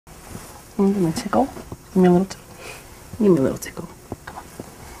Give me a tickle. Give me a little tickle. Give me a little tickle. Come on.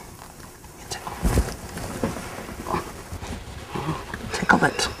 Give me a tickle. Tickle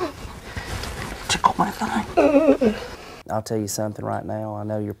it. Tickle my thigh. I'll tell you something right now. I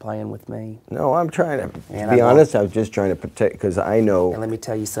know you're playing with me. No, I'm trying to be honest. I was just trying to protect, because I know. And let me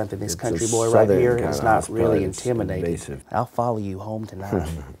tell you something. This country boy right here is not really intimidating. I'll follow you home tonight.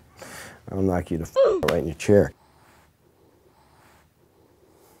 I'll knock you to right in your chair.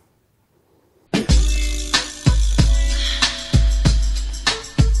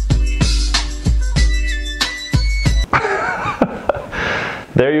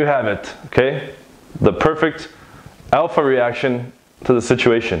 There you have it, okay? The perfect alpha reaction to the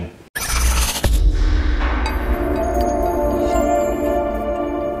situation.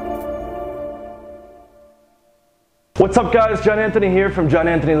 What's up guys, John Anthony here from John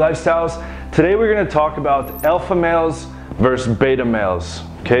Anthony Lifestyles. Today we're going to talk about alpha males versus beta males.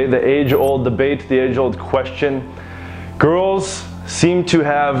 Okay, the age-old debate, the age-old question. Girls seem to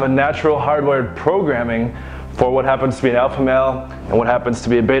have a natural hardwired programming for what happens to be an alpha male and what happens to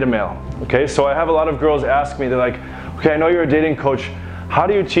be a beta male. Okay, so I have a lot of girls ask me, they're like, okay, I know you're a dating coach. How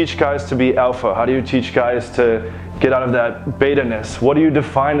do you teach guys to be alpha? How do you teach guys to get out of that beta-ness? What do you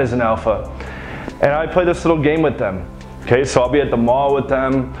define as an alpha? And I play this little game with them. Okay, so I'll be at the mall with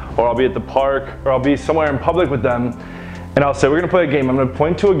them, or I'll be at the park, or I'll be somewhere in public with them, and I'll say, we're gonna play a game. I'm gonna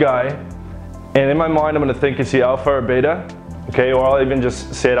point to a guy, and in my mind, I'm gonna think, is he alpha or beta? Okay, or I'll even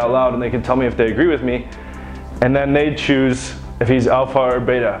just say it out loud, and they can tell me if they agree with me, and then they choose if he's alpha or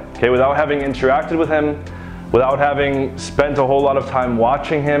beta. Okay, without having interacted with him, without having spent a whole lot of time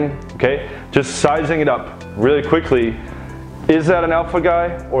watching him, okay, just sizing it up really quickly. Is that an alpha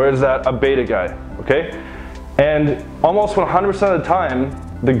guy or is that a beta guy, okay? And almost 100% of the time,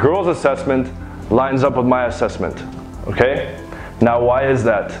 the girl's assessment lines up with my assessment, okay? Now, why is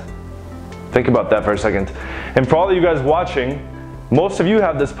that? Think about that for a second. And for all of you guys watching, most of you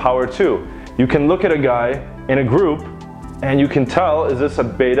have this power too. You can look at a guy in a group and you can tell, is this a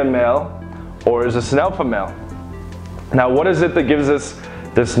beta male or is this an alpha male? Now, what is it that gives us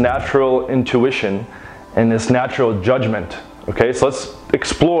this natural intuition and this natural judgment? Okay, so let's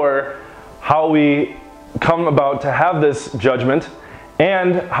explore how we come about to have this judgment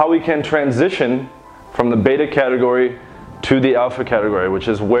and how we can transition from the beta category to the alpha category, which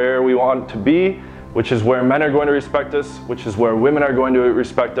is where we want to be, which is where men are going to respect us, which is where women are going to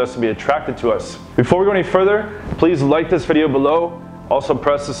respect us and be attracted to us. Before we go any further, please like this video below. Also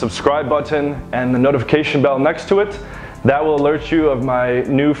press the subscribe button and the notification bell next to it. That will alert you of my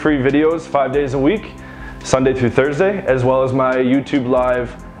new free videos 5 days a week, Sunday through Thursday, as well as my YouTube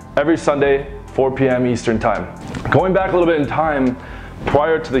live every Sunday, 4 p.m. Eastern time. Going back a little bit in time,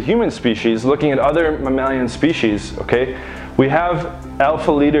 prior to the human species, looking at other mammalian species, okay, we have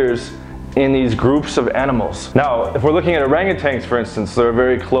alpha leaders in these groups of animals. Now, if we're looking at orangutans, for instance, they're a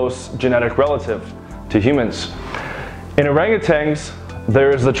very close genetic relative to humans. In orangutans,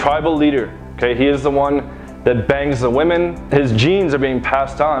 there is the tribal leader, okay? He is the one that bangs the women. His genes are being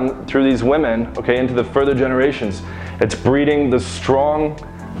passed on through these women, okay, into the further generations. It's breeding the strong,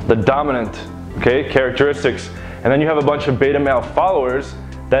 the dominant, okay, characteristics. And then you have a bunch of beta male followers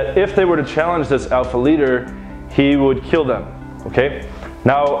that if they were to challenge this alpha leader, he would kill them, okay?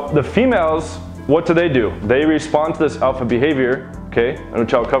 Now, the females, what do? They respond to this alpha behavior, okay,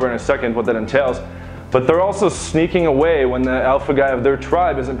 which I'll cover in a second what that entails, but they're also sneaking away when the alpha guy of their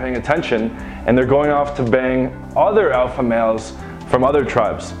tribe isn't paying attention, and they're going off to bang other alpha males from other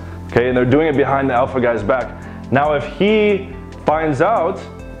tribes, okay, and they're doing it behind the alpha guy's back. Now, if he finds out,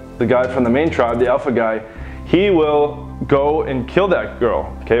 the guy from the main tribe, the alpha guy, he will go and kill that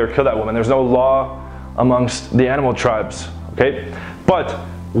girl, okay, or kill that woman. There's no law amongst the animal tribes, okay? But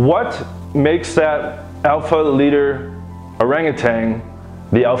what makes that alpha leader orangutan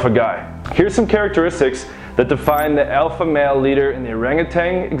the alpha guy? Here's some characteristics that define the alpha male leader in the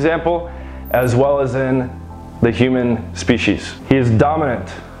orangutan example, as well as in the human species. He is dominant.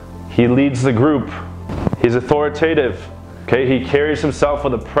 He leads the group. He's authoritative. Okay, he carries himself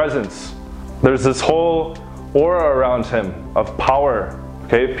with a presence. There's this whole aura around him of power.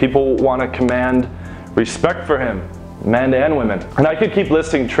 Okay, people want to command respect for him, men and women. And I could keep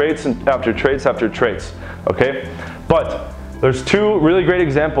listing traits after traits after traits. Okay, but there's two really great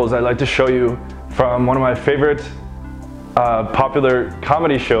examples I'd like to show you from one of my favorite popular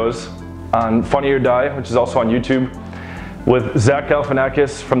comedy shows on Funny or Die, which is also on YouTube, with Zach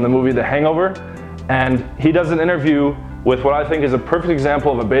Galifianakis from the movie The Hangover. And he does an interview with what I think is a perfect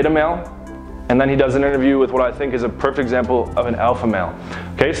example of a beta male, and then he does an interview with what I think is a perfect example of an alpha male.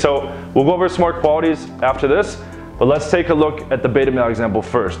 Okay, so we'll go over some more qualities after this, But let's take a look at the beta male example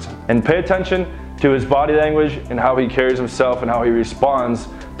first, and pay attention to his body language and how he carries himself and how he responds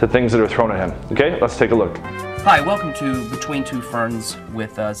to things that are thrown at him. Okay, let's take a look. Hi, welcome to Between Two Ferns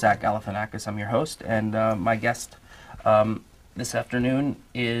with Zach Galifianakis. I'm your host, and my guest this afternoon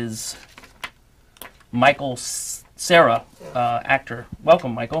is Michael Cera, actor.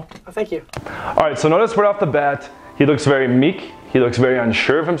 Welcome, Michael. Oh, thank you. All right, so notice right off the bat, he looks very meek, he looks very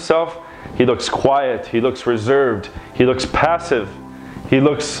unsure of himself, he looks quiet, he looks reserved, he looks passive, he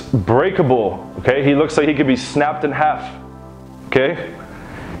looks breakable, okay? He looks like he could be snapped in half, okay?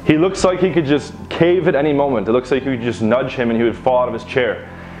 He looks like he could just cave at any moment. It looks like you could just nudge him and he would fall out of his chair.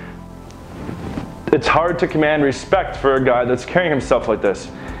 It's hard to command respect for a guy that's carrying himself like this.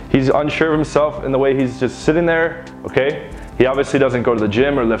 He's unsure of himself in the way he's just sitting there, okay? He obviously doesn't go to the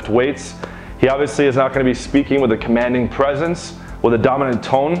gym or lift weights. He obviously is not going to be speaking with a commanding presence, with a dominant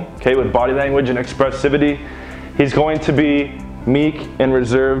tone, okay, with body language and expressivity. He's going to be meek and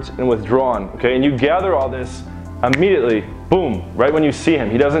reserved and withdrawn, okay? And you gather all this immediately, boom, right when you see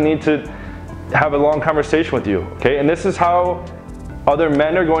him. He doesn't need to have a long conversation with you, okay? And this is how other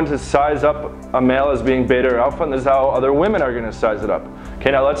men are going to size up a male as being beta or alpha, and this is how other women are going to size it up.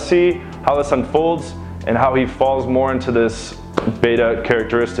 Okay, now let's see how this unfolds and how he falls more into this beta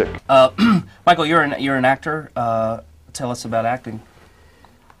characteristic. Michael, you're an actor. Tell us about acting.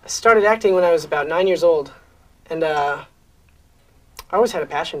 I started acting when I was about 9 years old, and I always had a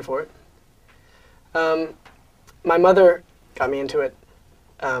passion for it. My mother got me into it.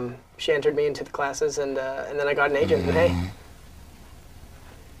 She entered me into the classes, and then I got an agent, and hey.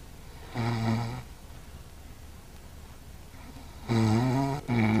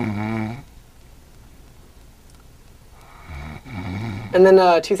 And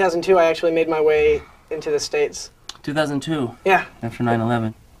then 2002, I actually made my way into the States. 2002? Yeah. After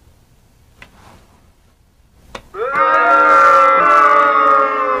 9/11.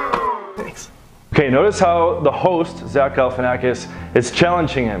 Thanks. Okay, notice how the host, Zach Galifianakis, is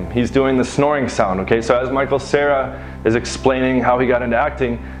challenging him. He's doing the snoring sound, okay? So as Michael Cera is explaining how he got into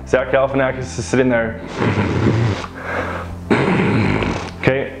acting, Zach Galifianakis is sitting there.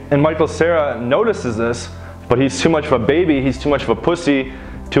 Okay, and Michael Cera notices this, but he's too much of a baby, he's too much of a pussy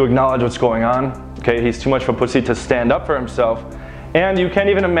to acknowledge what's going on. Okay, he's too much of a pussy to stand up for himself. And you can't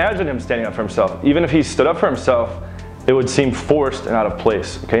even imagine him standing up for himself. Even if he stood up for himself, it would seem forced and out of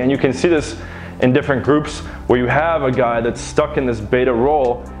place. Okay, and you can see this in different groups where you have a guy that's stuck in this beta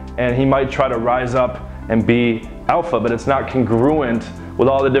role and he might try to rise up and be alpha, but it's not congruent with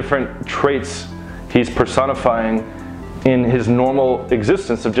all the different traits he's personifying in his normal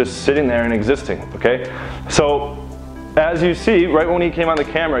existence of just sitting there and existing, okay? So as you see, right when he came on the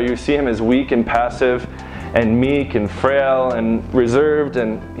camera, you see him as weak and passive and meek and frail and reserved,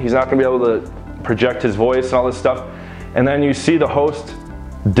 and he's not gonna be able to project his voice and all this stuff. And then you see the host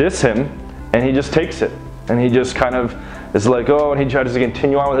diss him, and he just takes it. And he just kind of is like, oh, and he tries to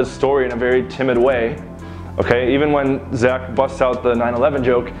continue on with his story in a very timid way. Okay, even when Zach busts out the 9/11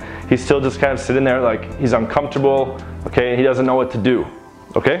 joke, he's still just kind of sitting there like he's uncomfortable, okay, he doesn't know what to do,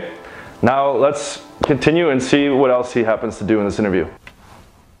 okay? Now let's continue and see what else he happens to do in this interview.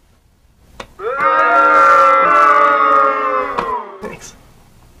 Thanks.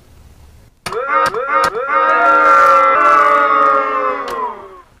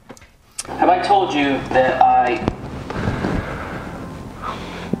 Have I told you that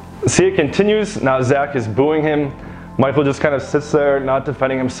See, it continues. Now Zach is booing him. Michael just kind of sits there, not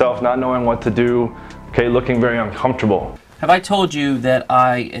defending himself, not knowing what to do, okay, looking very uncomfortable. Have I told you that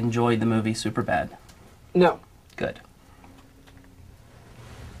I enjoyed the movie Superbad? No, Good.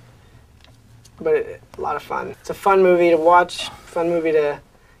 but a lot of fun. It's a fun movie to watch, fun movie to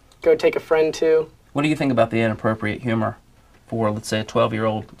go take a friend to. What do you think about the inappropriate humor for, let's say, a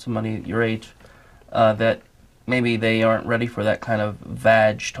 12-year-old, somebody your age, that maybe they aren't ready for that kind of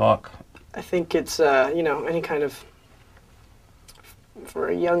vag talk? I think it's, you know, any kind of, for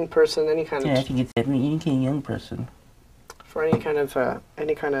a young person, any kind Yeah, I of, think it's any kind of young person. for any kind of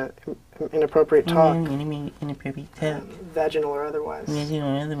inappropriate talk, Inappropriate talk. vaginal or otherwise.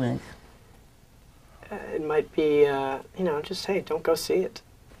 It might be, you know, just, hey, don't go see it.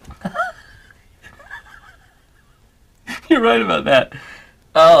 You're right about that.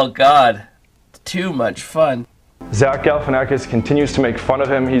 Oh, God. Too much fun. Zach Galifianakis continues to make fun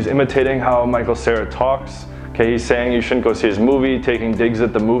of him. He's imitating how Michael Cera talks. Okay, he's saying you shouldn't go see his movie, taking digs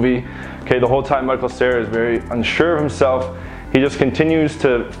at the movie. Okay, the whole time Michael Cera is very unsure of himself. He just continues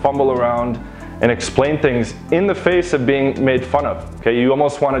to fumble around and explain things in the face of being made fun of. Okay, you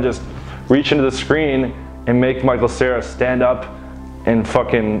almost want to just reach into the screen and make Michael Cera stand up and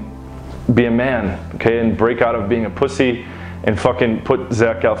fucking be a man, okay, and break out of being a pussy and fucking put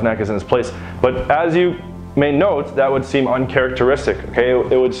Zach Galifianakis in his place. But as you may note, that would seem uncharacteristic, okay?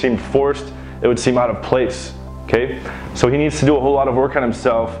 It would seem forced, it would seem out of place, okay? So he needs to do a whole lot of work on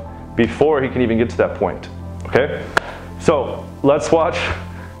himself before he can even get to that point, okay? So let's watch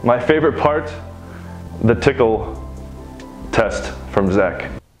my favorite part, the tickle test from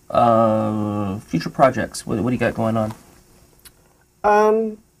Zach. Future projects, what do you got going on?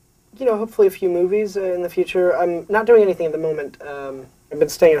 You know, hopefully a few movies in the future. I'm not doing anything at the moment. I've been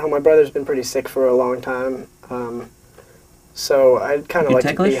staying at home. My brother's been pretty sick for a long time. So I'd kind of like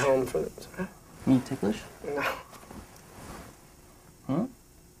ticklish? to be home for the... You ticklish? No. Huh?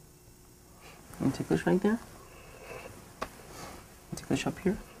 You ticklish right there? You ticklish up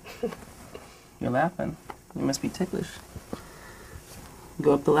here? You're laughing. You must be ticklish.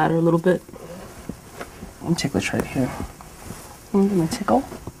 Go up the ladder a little bit. I'm ticklish right here. Give me a tickle.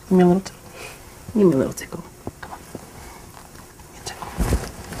 Give me a little tickle. Give me a little tickle. Come on. Give me a tickle.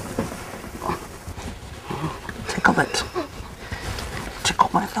 Tickle it. Tickle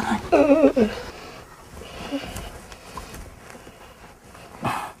my thigh.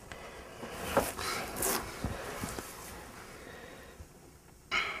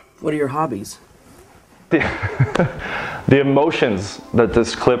 What are your hobbies? The emotions that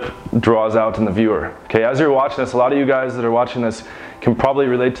this clip draws out in the viewer. Okay, as you're watching this, a lot of you guys that are watching this can probably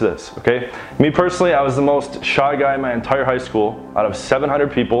relate to this. Okay, me personally, I was the most shy guy in my entire high school out of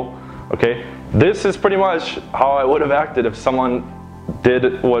 700 people. Okay, this is pretty much how I would have acted if someone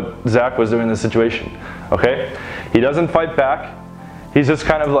did what Zach was doing in this situation. Okay, he doesn't fight back. He's just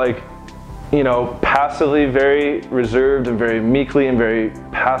kind of like, you know, passively very reserved and very meekly and very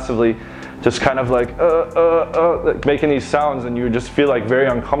passively just kind of like making these sounds, and you just feel like very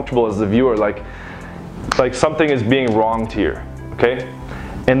uncomfortable as the viewer, like something is being wrong to you, okay?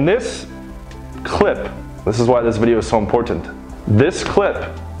 In this clip, this is why this video is so important. This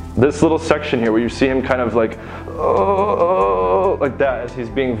clip, this little section here where you see him kind of like that as he's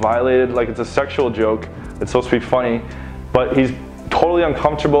being violated, like it's a sexual joke, it's supposed to be funny, but he's totally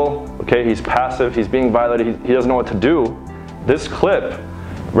uncomfortable, okay? He's passive, he's being violated, he doesn't know what to do. This clip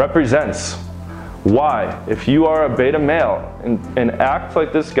represents why, if you are a beta male and act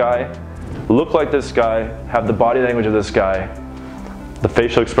like this guy, look like this guy, have the body language of this guy, the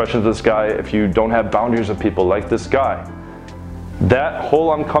facial expressions of this guy, if you don't have boundaries with people like this guy, that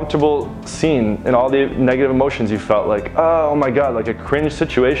whole uncomfortable scene and all the negative emotions you felt, like, oh my God, like a cringe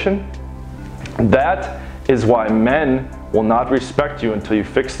situation, that is why men will not respect you until you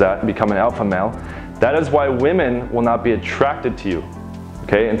fix that and become an alpha male. That is why women will not be attracted to you,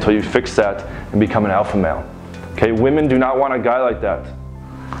 okay, until you fix that and become an alpha male. Okay, women do not want a guy like that.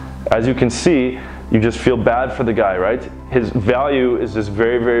 As you can see, you just feel bad for the guy, right? His value is just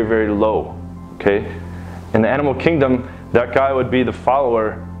very, very, very low, okay? In the animal kingdom, that guy would be the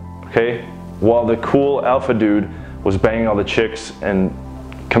follower, okay, while the cool alpha dude was banging all the chicks and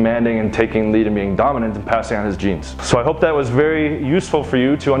commanding and taking lead and being dominant and passing on his genes. So I hope that was very useful for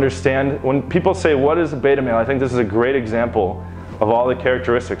you to understand. When people say, what is a beta male? I think this is a great example of all the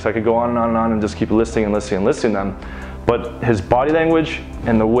characteristics. I could go on and on and on and just keep listing and listing and listing them. But his body language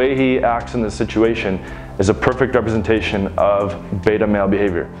and the way he acts in this situation is a perfect representation of beta male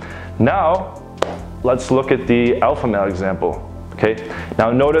behavior. Now, let's look at the alpha male example, okay?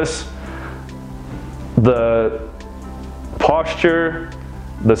 Now notice the posture,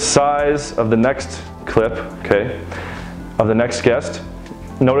 the size of the next clip, okay, of the next guest.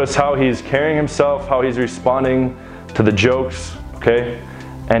 Notice how he's carrying himself, how he's responding to the jokes, okay?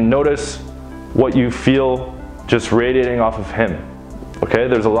 And notice what you feel just radiating off of him, okay?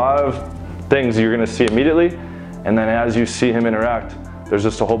 There's a lot of things you're gonna see immediately, and then as you see him interact, there's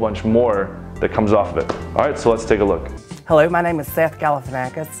just a whole bunch more that comes off of it. All right, so let's take a look. Hello, my name is Seth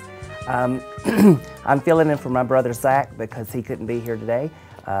Galifianakis. I'm filling in for my brother Zach because he couldn't be here today.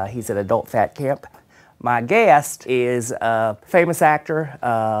 He's at adult fat camp. My guest is a famous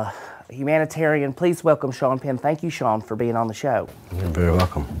actor, humanitarian. Please welcome Sean Penn. Thank you, Sean, for being on the show. You're very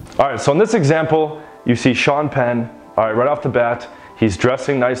welcome. All right, so in this example, you see Sean Penn. All right, right off the bat, he's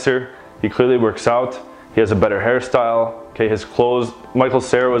dressing nicer. He clearly works out. He has a better hairstyle. Okay, his clothes,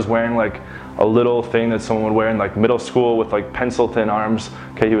 Cera was wearing like a little thing that someone would wear in like middle school with like pencil thin arms.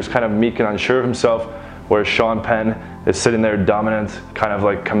 Okay, he was kind of meek and unsure of himself, whereas Sean Penn is sitting there dominant, kind of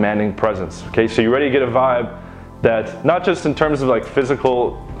like commanding presence. Okay, so you're ready to get a vibe that not just in terms of like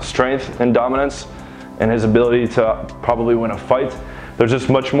physical strength and dominance and his ability to probably win a fight, there's just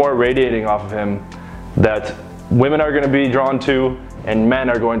much more radiating off of him that women are going to be drawn to and men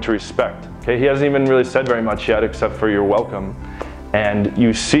are going to respect. Okay, he hasn't even really said very much yet except for you're welcome. And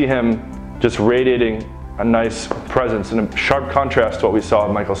you see him just radiating a nice presence and a sharp contrast to what we saw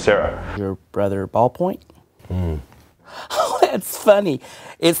with Michael Cera. Your brother Ballpoint? Oh, that's funny.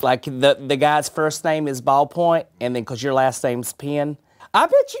 It's like the guy's first name is Ballpoint, and then because your last name's Penn. I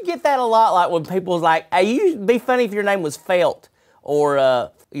bet you get that a lot, like when people's like, hey, you'd be funny if your name was Felt,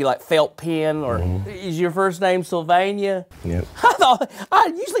 or you like Felt Penn, or is your first name Sylvania? Yep.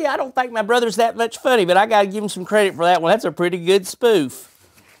 Usually I don't think my brother's that much funny, but I gotta give him some credit for that one. That's a pretty good spoof.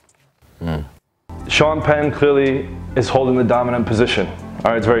 Sean Penn clearly is holding the dominant position.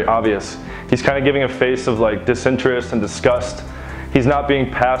 All right, it's very obvious. He's kind of giving a face of like disinterest and disgust. He's not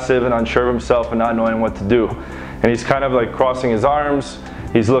being passive and unsure of himself and not knowing what to do. And he's kind of like crossing his arms.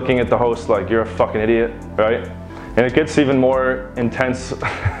 He's looking at the host like, you're a fucking idiot, right? And it gets even more intense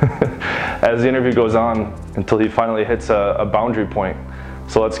as the interview goes on until he finally hits a boundary point.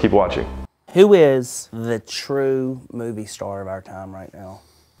 So let's keep watching. Who is the true movie star of our time right now?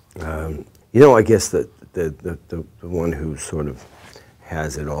 You know, I guess the one who sort of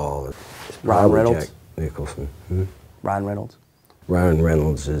has it all is Ryan Reynolds? Jack Nicholson. Ryan Reynolds. Ryan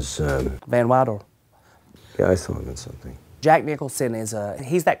Reynolds is, Van Wilder. yeah, I saw him in something. Jack Nicholson is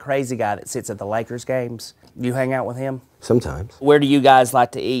he's that crazy guy that sits at the Lakers games. You hang out with him? Sometimes. Where do you guys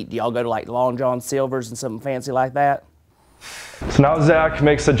like to eat? Do y'all go to like Long John Silver's and something fancy like that? So now Zach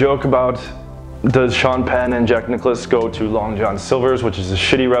makes a joke about, does Sean Penn and Jack Nicklaus go to Long John Silver's, which is a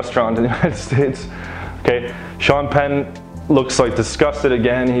shitty restaurant in the United States? Okay, Sean Penn looks like disgusted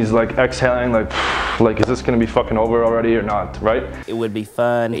again. He's like exhaling, like is this gonna be fucking over already or not, right? It would be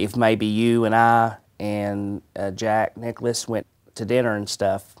fun if maybe you and I and Jack Nicklaus went to dinner and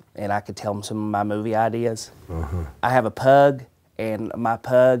stuff, and I could tell him some of my movie ideas. I have a pug, and my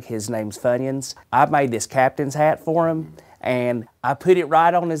pug, his name's Funyuns. I made this captain's hat for him, and I put it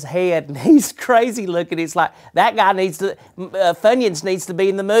right on his head, and he's crazy looking. It's like, that guy needs to, Funyuns needs to be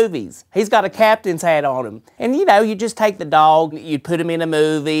in the movies. He's got a captain's hat on him. And you know, you just take the dog, you'd put him in a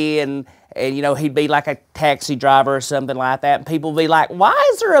movie, and you know, he'd be like a taxi driver or something like that, and people would be like, why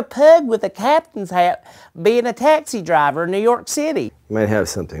is there a pug with a captain's hat being a taxi driver in New York City? You might have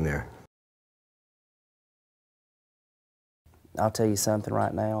something there. I'll tell you something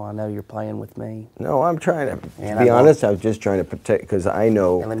right now. I know you're playing with me. No, I'm trying to be honest, I was just trying to protect, because I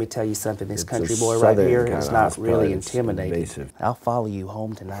know. And let me tell you something, this it's country a boy right southern here kind is of not hospitality. really It's intimidating. invasive. I'll follow you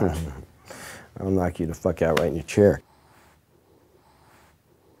home tonight. I'll knock you the fuck out right in your chair.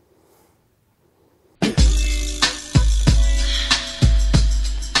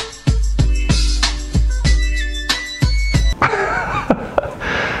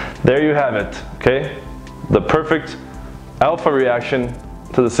 There you have it, okay? The perfect alpha reaction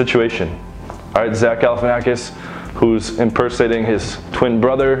to the situation. All right, Zach Galifianakis, who's impersonating his twin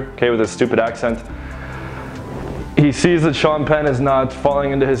brother, okay, with his stupid accent. He sees that Sean Penn is not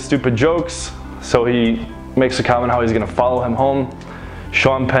falling into his stupid jokes, so he makes a comment how he's gonna follow him home.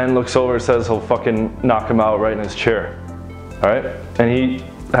 Sean Penn looks over and says he'll fucking knock him out right in his chair, all right? And he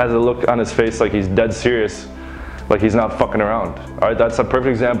has a look on his face like he's dead serious, like he's not fucking around, all right? That's a perfect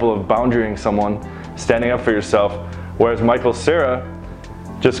example of boundarying someone, standing up for yourself, whereas Michael Cera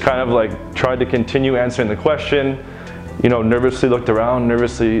just kind of like tried to continue answering the question, you know, nervously looked around,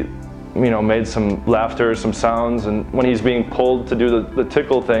 nervously, you know, made some laughter, some sounds, and when he's being pulled to do the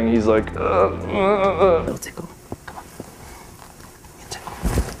tickle thing, he's like, Little tickle. Come on. Tickle.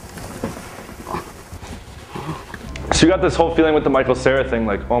 So you got this whole feeling with the Michael Cera thing,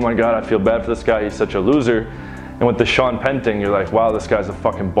 like, oh my God, I feel bad for this guy, he's such a loser. And with the Sean Penn thing, you're like, wow, this guy's a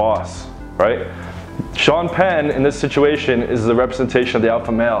fucking boss, right? Sean Penn, in this situation, is the representation of the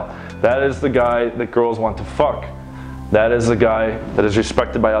alpha male. That is the guy that girls want to fuck. That is the guy that is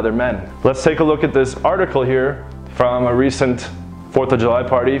respected by other men. Let's take a look at this article here from a recent 4th of July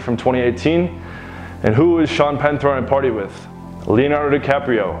party from 2018. And who is Sean Penn throwing a party with? Leonardo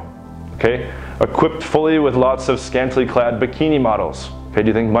DiCaprio, okay? Equipped fully with lots of scantily clad bikini models. Okay, do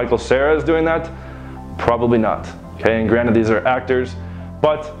you think Michael Cera is doing that? Probably not, okay? And granted, these are actors,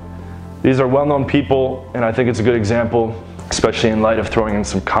 but these are well-known people, and I think it's a good example, especially in light of throwing in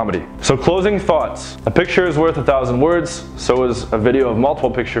some comedy. So closing thoughts. A picture is worth 1,000 words, so is a video of multiple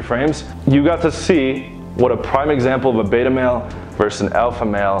picture frames. You got to see what a prime example of a beta male versus an alpha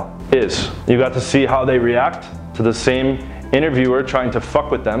male is. You got to see how they react to the same interviewer trying to fuck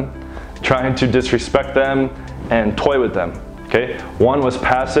with them, trying to disrespect them and toy with them, okay? One was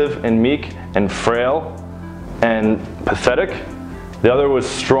passive and meek and frail and pathetic. The other was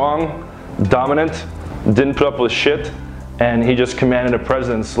strong, dominant, didn't put up with shit, and he just commanded a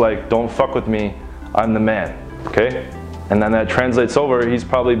presence like, don't fuck with me, I'm the man, okay? And then that translates over, he's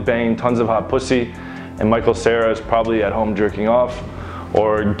probably banging tons of hot pussy, and Michael Cera is probably at home jerking off,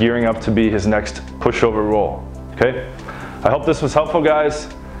 or gearing up to be his next pushover role, okay? I hope this was helpful, guys.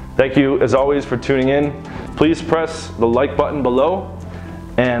 Thank you, as always, for tuning in. Please press the like button below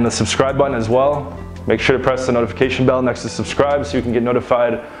and the subscribe button as well. Make sure to press the notification bell next to subscribe so you can get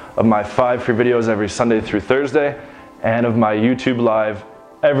notified of my 5 free videos every Sunday through Thursday and of my YouTube live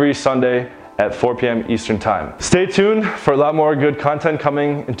every Sunday at 4 p.m. Eastern Time. Stay tuned for a lot more good content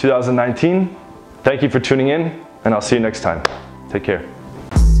coming in 2019. Thank you for tuning in, and I'll see you next time. Take care.